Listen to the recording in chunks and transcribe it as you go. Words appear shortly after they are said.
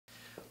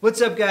What's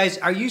up, guys?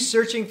 Are you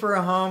searching for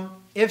a home?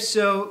 If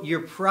so,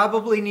 you're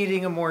probably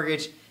needing a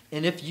mortgage.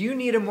 And if you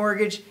need a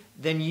mortgage,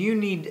 then you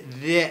need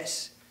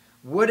this.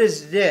 What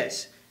is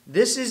this?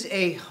 This is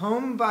a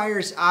home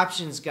buyer's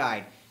options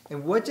guide.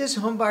 And what this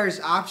home buyer's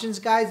options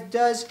guide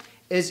does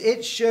is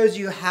it shows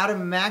you how to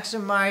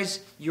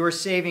maximize your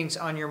savings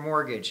on your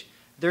mortgage.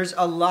 There's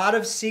a lot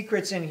of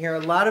secrets in here,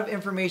 a lot of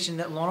information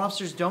that loan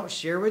officers don't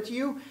share with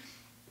you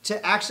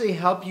to actually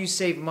help you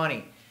save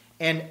money.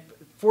 And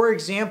for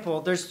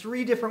example, there's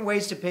 3 different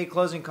ways to pay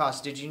closing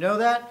costs. Did you know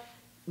that?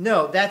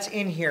 No, that's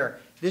in here.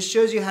 This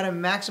shows you how to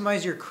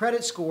maximize your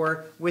credit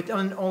score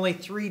within only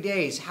 3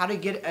 days, how to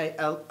get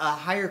a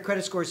higher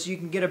credit score so you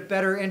can get a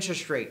better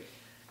interest rate.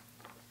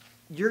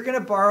 You're going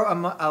to borrow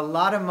a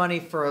lot of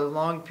money for a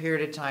long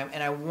period of time,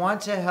 and I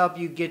want to help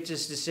you get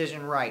this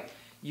decision right.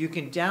 You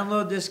can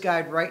download this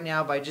guide right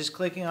now by just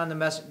clicking on the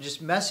message.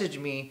 Just message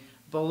me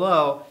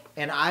below,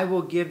 and I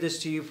will give this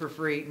to you for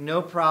free,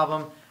 no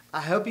problem. I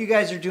hope you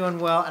guys are doing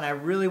well, and I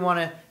really want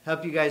to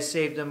help you guys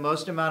save the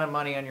most amount of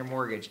money on your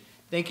mortgage.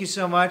 Thank you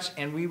so much,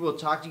 and we will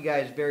talk to you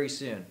guys very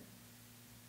soon.